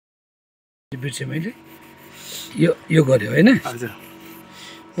बिर्सेँ मैले यो गर्यो हैन हजुर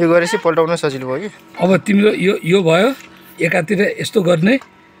यो गरेपछि पल्टाउन सजिलो भयो कि अब तिम्रो यो भयो एकातिर यस्तो गर्ने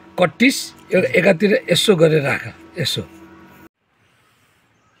कट्टिस एकातिर यसो गरेर राख यसो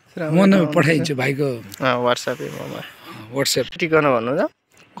म पठाइदिन्छु भाइको व्हाट्सएप ठिक गर्न भन्नु त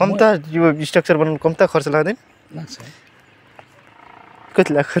कम्ता यो स्ट्रक्चर बनाउनु कम्ता खर्च लाग्दैन लाग्छ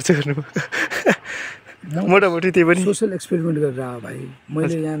कति लाख खर्च गर्नु मोटामोटी त्यही पनि सोशल एक्सपेरिमेन्ट गरेर आयो भाइ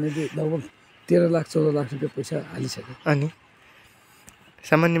मैले यहाँनिर लगभग 13 लाख 14 लाख रुपियाँ पैसा हालिसकेँ अनि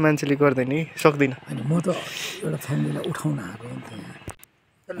सामान्य मान्छेले गर्दैन सक्दैन अनि म त एउटा फ्यामिलीलाई उठाउन आएको हो नि त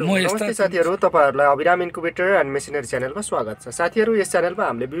यहाँ नमस्ते साथीहरू तपाईहरुलाई अबिराम इन्कुबेटर एन्ड मेसिनरी च्यानलमा स्वागत छ साथीहरू यस च्यानलमा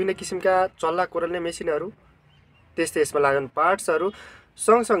हामीले विभिन्न किसिमका चल्ला कोरल्ने मेसिनहरू त्यस्तै यसमा लागेका पार्ट्सहरू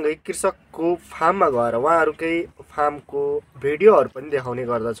सँगसँगै कृषकको फार्ममा गएर उहाँहरुकै फार्मको भिडियोहरू पनि देखाउने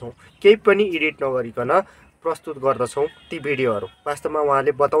गर्दछौं केही पनि एडिट नगरिकन प्रस्तुत गर्दछौं ती भिडियोहरू वास्तवमा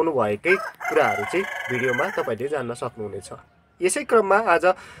उहाँले बताउनु भएकै कुराहरू चाहिँ भिडियोमा तपाईले जान्न सक्नुहुनेछ यसै क्रममा आज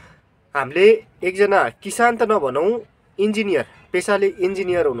हामीले एकजना किसान त नभनौं इन्जिनियर पेशाले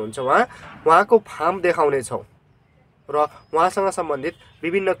इन्जिनियर हुनुहुन्छ उहाँको फार्म देखाउने छौं र उहाँसँग सम्बन्धित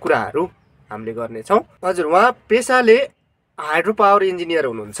विभिन्न कुराहरू हामीले गर्ने छौं हजुर उहाँ पेशाले हाइड्रो पावर इन्जिनियर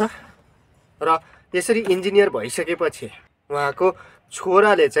हुनुहुन्छ र यसरी इन्जिनियर भइसकेपछि उहाँको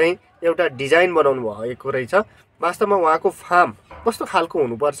छोराले चाहिँ एउटा डिजाइन बनाउनु भएको रहेछ वास्तवमा उहाँको फार्म कस्तो खालको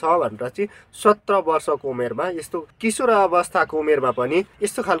हुनुपर्छ भनेर चाहिँ 17 वर्षको उमेरमा यस्तो किशोर अवस्थाको उमेरमा पनि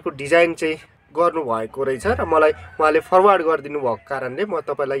यस्तो खालको डिजाइन चाहिँ गर्नु भएको रहेछ र मलाई उहाँले फरवार्ड गरिदिनु भएको कारणले म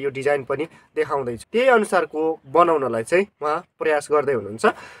तपाईलाई यो डिजाइन पनि देखाउँदै छु त्यही अनुसारको बनाउनलाई चाहिँ उहाँ प्रयास गर्दै हुनुहुन्छ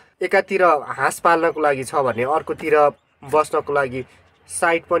एकातिर हाँस पाल्नको लागि छ भने अर्कोतिर बस्नको लागि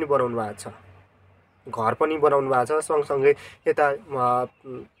साइट पनि बनाउनु भएको छ घर पनि बनाउनु भएको छ सँगसँगै यता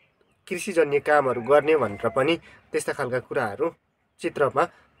कृषिजन्य कामहरू गर्ने भनेर पनि त्यस्ता खालका कुराहरू चित्रमा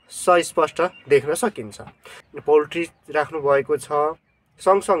स्पष्ट देख्न सकिन्छ पोल्ट्री राख्नु भएको छ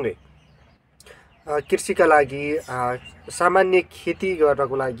सँगसँगै कृषिका लागि सामान्य खेती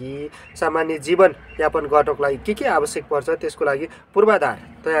गर्नको लागि सामान्य जीवन यापन गर्नको लागि के आवश्यक पर्छ त्यसको लागि पूर्वाधार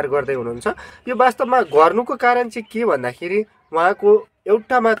तयार गर्दै हुनुहुन्छ यो वास्तवमा गर्नुको कारण चाहिँ के भन्दाखेरि उहाँको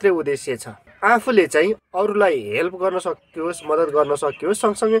एउटा मात्रै उद्देश्य छ आफूले चाहिँ अरूलाई हेल्प गर्न सकियोस् मद्दत गर्न सकियोस्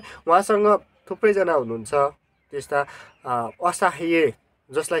सँगसँगै उहाँसँग थुप्रै जना हुनुहुन्छ त्यस्ता असहाय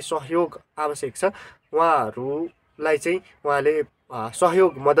जसलाई सहयोग आवश्यक छ उहाँहरूलाई चाहिँ उहाँले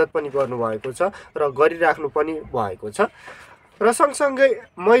सहयोग मद्दत पनि गर्नुभएको छ र गरिराख्नु पनि भएको छ र सँगसँगै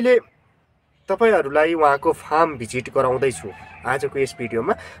मैले तपाईहरुलाई उहाँको फार्म भिजिट गराउँदै छु आजको यस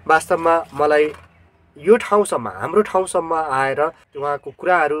भिडियोमा वास्तवमा मलाई यो ठाउँसम्म हाम्रो ठाउँसम्म आएर उहाँको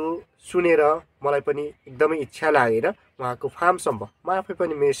कुराहरू सुनेर मलाई पनि एकदमै इच्छा लागेर उहाँको फार्मसम्म म आफै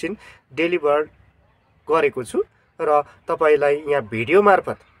पनि मेसिन डेलिभर गरेको छु र तपाईलाई यहाँ भिडियो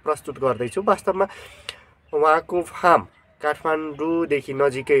मार्फत प्रस्तुत गर्दै छु वास्तवमा उहाँको फार्म काठमाडौँदेखि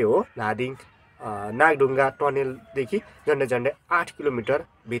नजिकै हो धादिङ नागढुङ्गा टनेलदेखि झन्डै 8 किलोमिटर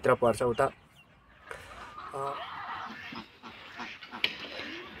भित्र पर्छ उता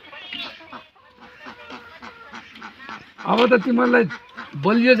अब त तिमीलाई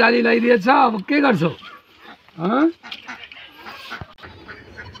बलियो जाली लगाइदिएछ अब के गर्छौ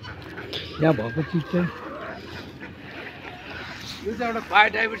यहाँ भएको चिज चाहिँ यो चाहिँ एउटा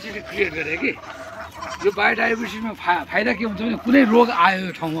बायोडाइभर्सिटी क्रिएट गरे कि यो बायोडाइभर्सिटीमा फाइदा के हुन्छ भने कुनै रोग आयो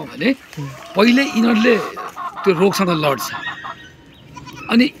यो ठाउँमा भने पहिले यिनीहरूले त्यो रोगसँग लड्छ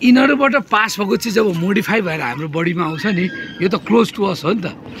अनि यिनीहरूबाट पास भएको चिज जब मोडिफाई भएर हाम्रो बडीमा आउँछ नि यो त क्लोज टु अस हो नि त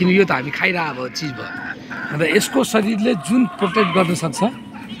किन यो त हामी खाइरहेको चिज भयो अन्त यसको शरीरले जुन प्रोटेक्ट गर्न सक्छ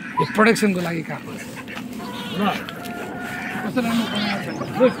यो प्रोटेक्सनको लागि काम गर्छ ल कस्तो राम्रो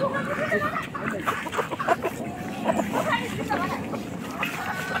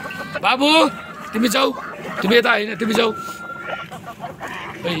बाबु तिमी जाऊ तिमी यता हैन तिमी जाऊ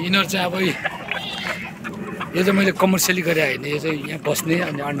यिनीहरू चाहिँ अब यो चाहिँ मैले कमर्सियली गरे हैन यो चाहिँ यहाँ बस्ने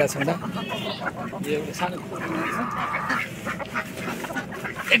अनि अन्डा सन्डा यो एउटा सानो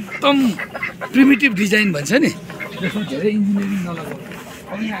एकदम प्रिमिटिभ डिजाइन भन्छ नि त्यसमा धेरै इन्जिनियरिङ नलगाऊ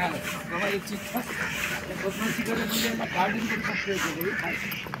अनि आयो मलाई एक चिज छ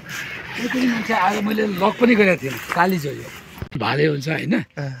मान्छे आएर मैले लक पनि गरेको थिएँ काली जो यो भाले हुन्छ हैन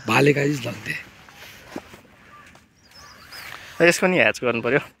भाले काली लग्थे यसको नि ह्याच गर्नु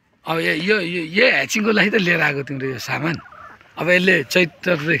पर्यो अब यो ह्याचिङको लागि त लिएर आएको तिम्रो यो सामान अब यसले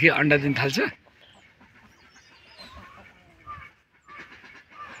चैत्रदेखि अन्डा दिन थाल्छ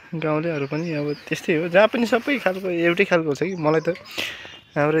गाउँलेहरू पनि अब त्यस्तै हो जहाँ पनि सबै खालको एउटै खालको छ कि मलाई त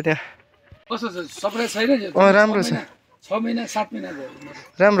हाम्रो त्यहाँ कस्तो छ सबै छैन राम्रो छ 6 महिना 7 महिना भयो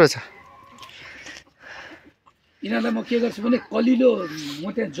राम्रो छ यिनीहरूलाई म के गर्छु भने कलिलो म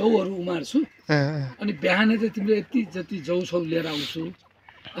त्यहाँ जौहरू उमार्छु अनि बिहानै चाहिँ तिम्रो यति जति जौ सौ लिएर आउँछु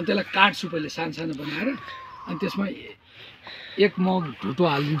अनि त्यसलाई काट्छु पहिले सानो सानो बनाएर अनि त्यसमा 1 मग ढुटो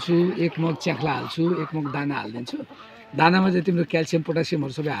हालिदिन्छु 1 मग च्याख्ला हाल्छु 1 मग दाना हालिदिन्छु दानामा चाहिँ तिम्रो क्याल्सियम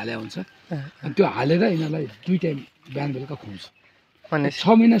पोटासियमहरू सबै हाले हुन्छ अनि त्यो हालेर यिनीहरूलाई 2 टाइम बिहान बेलुका खुवाउँछु भने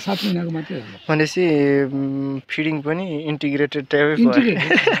 6 महिना 7 महिनाको मात्रै हो भनेपछि फिडिङ पनि इन्टिग्रेटेड टाइप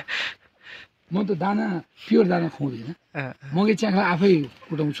म त दाना प्योर दाना खुवाउँदिनँ मकै च्याख्ला आफै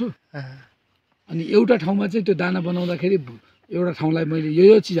कुटाउँछु अनि एउटा ठाउँमा चाहिँ त्यो दाना बनाउँदाखेरि एउटा ठाउँलाई मैले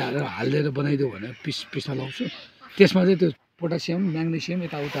यो चिज हालेर बनाइदियो भने पिस्न लाउँछु त्यसमा चाहिँ त्यो पोटासियम म्याग्नेसियम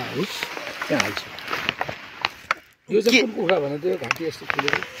यताउताहरू त्यहाँ हाल्छु यो चाहिँ कुन कुखुरा भने त्यो घाँटी यस्तो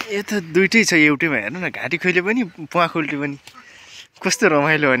खुलेको यो त दुइटै छ एउटैमा हेर्नु न घाँटी खुले पनि प्वाख उल्टी पनि कस्तो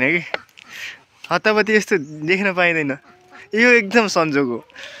रमाइलो भने कि हतापति यस्तो देख्न पाइँदैन यो एकदम संजोग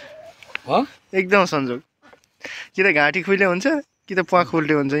हो एकदम संजोग कि त घाँटी खुले हुन्छ कि त प्वाख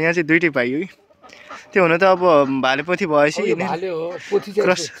उल्टे हुन्छ यहाँ चाहिँ दुइटै पाइयो कि त्यो हुन त अब भालेपोथी भएपछि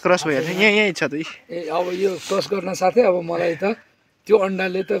क्रस भइहाल्छ यहीँ छ त अब यो क्रस गर्न साथै अब मलाई त त्यो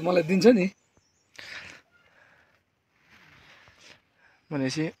अन्डाले त मलाई दिन्छ नि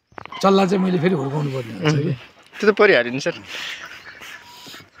भनेपछि चल्ला चाहिँ मैले फेरि हुर्काउनु पर्ने हुन्छ कि त्यो त परिहाल्यो नि सर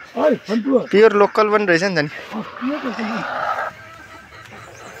प्योर लोकल पनि रहेछ नि त नि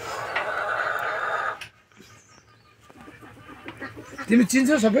तिमी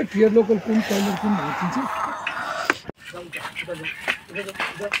चिन्छौ सबै प्योर लोकल कुन कलर कुन चिन्छौ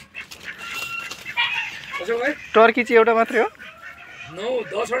टर्की चाहिँ एउटा मात्रै हो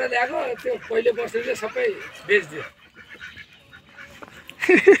 9-10 वटा ल्याएको त्यो पहिले बस्नेले सबै बेच्दियो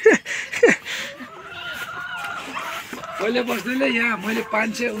पहिले बस्नेले यहाँ मैले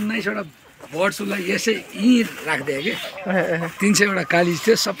 519 वटा बर्ड्सलाई यसै यहीँ राखिदिएँ कि 300 वटा कालिज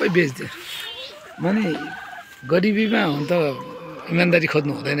थियो सबै बेच्दियो माने गरिबीमा हुन त इमान्दारी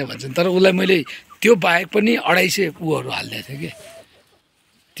खोज्नु हुँदैन भन्छन् तर उसलाई मैले त्यो बाहेक पनि 250 ऊहरू हालिदिएको थिएँ कि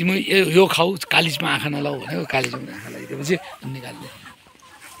तिमी यो खाऊ कालिजमा आँखा नलाऊ भनेको कालिजमा आँखा लगाइदिएपछि निकाल्ने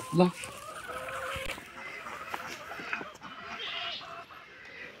ल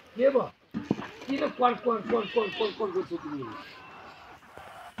के भयो किन क्वार गर्छौ तिमी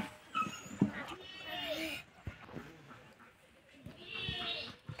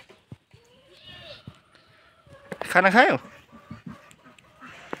खाना खायो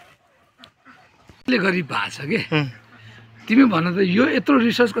गरिब भएको छ कि तिमी भन त यो यत्रो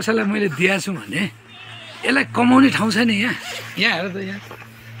रिसर्च कसैलाई मैले दिएको छु भने यसलाई कमाउने ठाउँ छ नि यहाँ हेर त यहाँ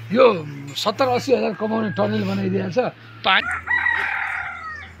यो 70-80 हजार कमाउने टनेल बनाइदिएको छ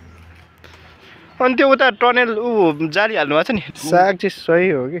अनि त्यो उता टनेल जाली हाल्नु भएको छ नि साग चाहिँ सही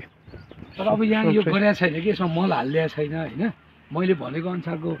हो कि तर अब यहाँ यो गरेको छैन कि यसमा मल हालिदिएको छैन होइन मैले भनेको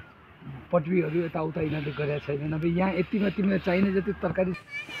अनुसारको पटवीहरू यताउता यिनीहरूले गरेको छैन नभए यहाँ यतिमा तिमीलाई चाहिने जति तरकारी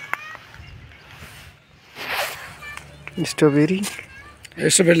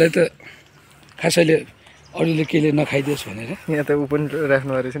स्ट्रबेरीलाई त खासैले अरूले केले नखाइदियोस् भनेर यहाँ त ऊ पनि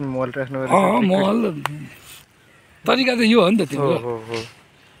राख्नु रहेछ नि मल राख्नु मल तरिका त यो हो नि त तिम्रो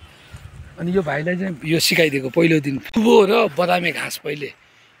अनि यो भाइलाई चाहिँ यो सिकाइदिएको पहिलो दिन फुबो र बदामे घाँस पहिले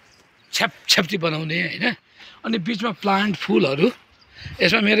छ्याप्छ्याप्ची बनाउने होइन अनि बिचमा प्लान्ट फुलहरू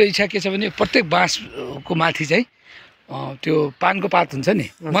यसमा मेरो इच्छा के छ भने प्रत्येक बाँसको माथि चाहिँ त्यो पानको पात हुन्छ नि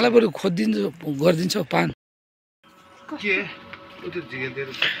मलाई बरु गरिदिन्छौ पान के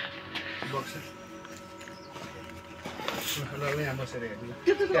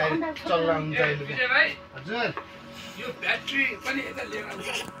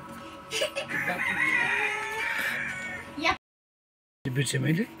बिर्सेँ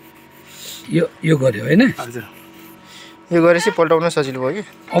मैले यो गर्यो होइन यो गरेपछि पल्टाउन सजिलो भयो कि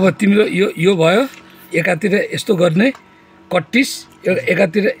अब तिम्रो यो भयो एकातिर यस्तो गर्ने कट्टिस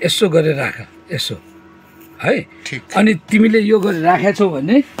एकातिर यसो गरेर राख यसो है अनि तिमीले यो गरेर राखेको छौ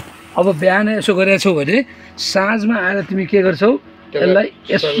भने अब बिहान यसो गरेको छौ भने साँझमा आएर तिमी के गर्छौ यसलाई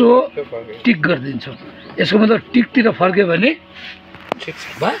यसो टिक गरिदिन्छौ यसको मतलब टिकतिर फर्क्यो भने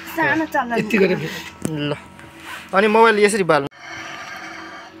यति गरे ल अनि मोबाइल यसरी बाल्नु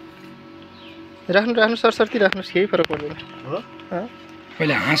राख्नु सरसर्ती राख्नुहोस् केही फरक पर्दैन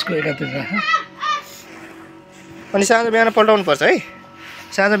पहिले हाँसको एकातिर राख अनि साँझ बिहान पल्टाउनु पर्छ है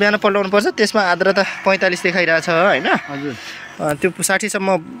साँझ बिहान पल्टाउनु पर्छ त्यसमा आर्द्रता 45 देखाइरहेछ होइन हजुर त्यो 60 सम्म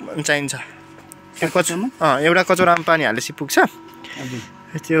चाहिन्छ एउटा कचौरामा पानी हालेपछि पुग्छ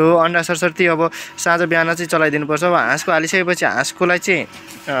त्यो अन्डा सरसर्ती अब साँझ बिहान चाहिँ चलाइदिनु पर्छ अब हाँसको हालिसकेपछि हाँसकोलाई चाहिँ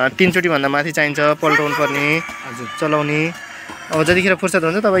 3 चोटि भन्दा माथि चाहिन्छ पल्टाउनु पर्ने चलाउने अब जतिखेर फुर्सद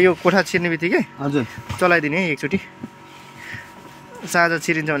हुन्छ तब यो कोठा छिर्ने बित्तिकै हजुर चलाइदिने एकचोटि साँझ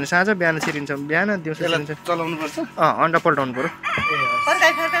छिरिन्छ भने साँझ, बिहान छिरिन्छ बिहान, दिउँसो छिरिन्छ। चलाउनु पर्छ। अन्डा पल्टाउनु पऱ्यो।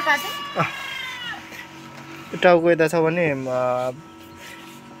 टाउको यता छ भने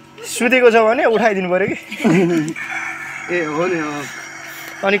सुतेको छ भने उठाइदिनु पऱ्यो कि। ए हो नि।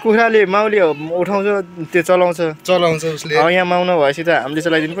 अनि कुखुराले माउले उठाउँछ त्यो चलाउँछ उसले। यहाँ माउनु भएपछि त हामीले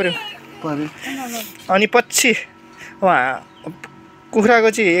चलाइदिनु पऱ्यो। अनि पछि कुखुराको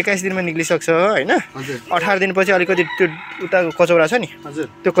चाहिँ 21 दिनमा निक्लिसक्छ होइन। 18 दिनपछि अलिकति त्यो उताको कचौरा छ नि,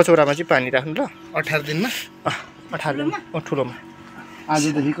 त्यो कचौरामा चाहिँ पानी राख्नु ल। 18 दिनमा? 18 दिन ठुलोमा।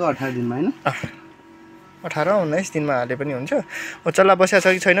 आजदेखिको 18 दिनमा होइन? 18-19 दिनमा हाले पनि हुन्छ। चल्ला बसिया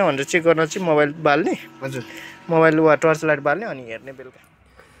छ कि छैन भनेर चेक गर्न चाहिँ मोबाइल बाल्ने। हजुर। मोबाइल वा टर्च लाइट बाल्ने अनि हेर्ने बेलुका।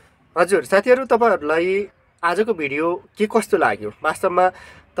 हजुर साथीहरू, तपाईँहरूलाई आजको भिडियो के कस्तो लाग्यो? वास्तवमा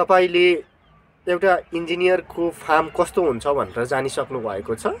तपाईँले एउटा इन्जिनियरको फार्म कस्तो हुन्छ भनेर जानिसक्नु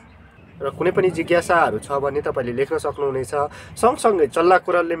भएको छ र कुनै पनि जिज्ञासाहरू छ भने तपाईँले लेख्न सक्नुहुनेछ। सँगसँगै चल्ला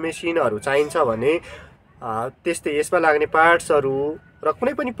कुरल्ने मेसिनहरू चाहिन्छ भने त्यस्तै यसमा लाग्ने पार्ट्सहरू र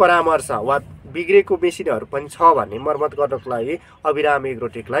कुनै पनि परामर्श वा बिग्रेको मेसिनहरू पनि छ भने मर्मत गर्नको लागि अबिराम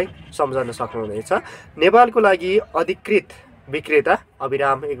एग्रोटेकलाई सम्झन सक्नुहुनेछ। नेपालको लागि अधिकृत विक्रेता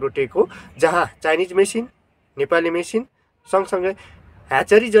अबिराम एग्रोटेक हो, जहाँ चाइनिज मेसिन, नेपाली मेसिन सँगसँगै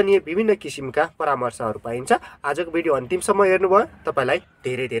ह्याचरी जनिए विभिन्न किसिमका परामर्शहरू पाइन्छ। आजको भिडियो अन्तिमसम्म हेर्नुभयो, तपाईँलाई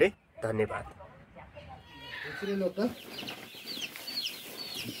धेरै धेरै धन्यवाद।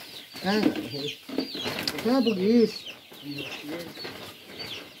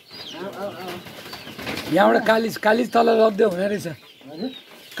 यहाँबाट कालिज तल लग्दै हुने रहेछ।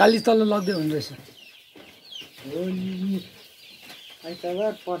 कालिज तल लग्दै हुने रहेछ।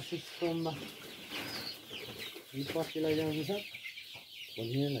 आइतबार पर्सि सोमबार पर्सि लैजानु छ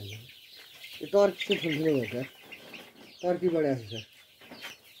भन्ने लाग्यो। यो टर्की चाहिँ ठुल्ठुलो भयो सर, टर्कीबाट आएको छ।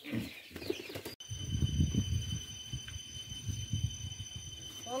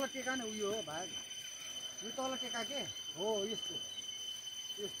 तल टेका नै उयो हो भाग, यो तल टेका के हो, यस्तो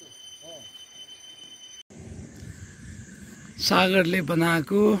यस्तो हो। सागरले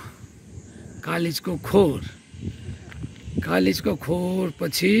बनाएको कालिजको खोर, कालिजको खोर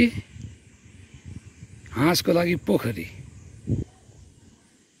पछि हाँसको लागि पोखरी।